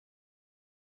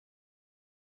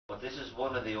But this is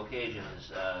one of the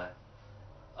occasions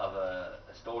of a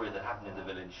story that happened in the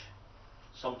village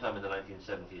sometime in the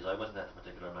 1970s. I wasn't at the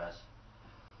particular mass.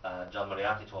 John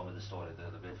Moriarty told me the story,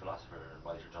 the great philosopher and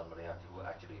writer John Moriarty, who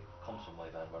actually comes from my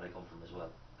van, where I come from as well.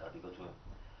 That'll be good to him.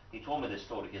 He told me this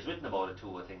story. He's written about it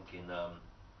too, I think, in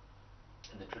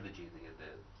the trilogy.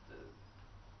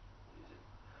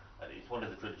 It's one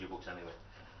of the trilogy books anyway.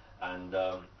 And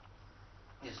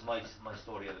this is my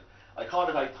story of it. I call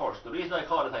it I Thirst. The reason I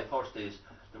call it I Thirst is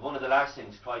that one of the last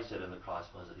things Christ said on the cross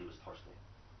was that he was thirsty.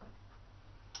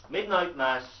 Midnight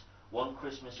Mass, one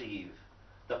Christmas Eve.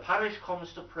 The parish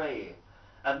comes to pray.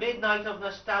 A midnight of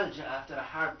nostalgia after a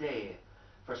hard day.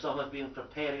 For some have been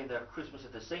preparing their Christmas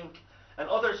at the sink, and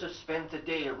others have spent the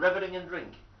day revelling in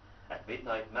drink. At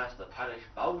midnight Mass the parish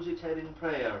bows its head in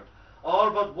prayer. All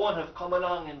but one have come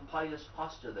along in pious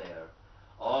posture there.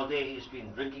 All day he's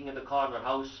been drinking in the corner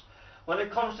house. When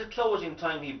it comes to closing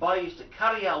time, he buys to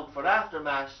carry out for after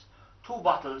Mass 2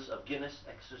 bottles of Guinness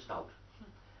Extra Stout.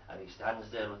 And he stands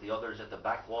there with the others at the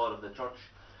back wall of the church.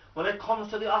 When it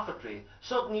comes to the offertory,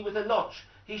 suddenly with a lurch,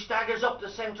 he staggers up the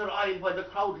centre aisle while the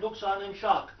crowd looks on in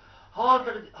shock.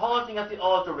 Halting at the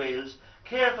altar rails,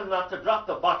 careful not to drop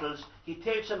the bottles, he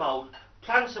takes them out,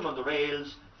 plants them on the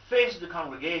rails, faces the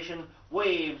congregation,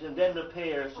 waves, and then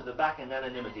repairs to the back in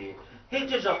anonymity,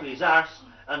 hitches up his arse,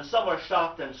 and some are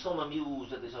shocked and some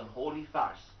amused at this unholy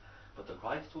farce. But the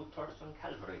Christ who thirsts on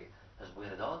Calvary has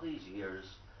waited all these years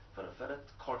for a fella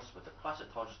cursed with the cross of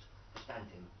thirst to stand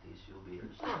him these few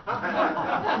beers.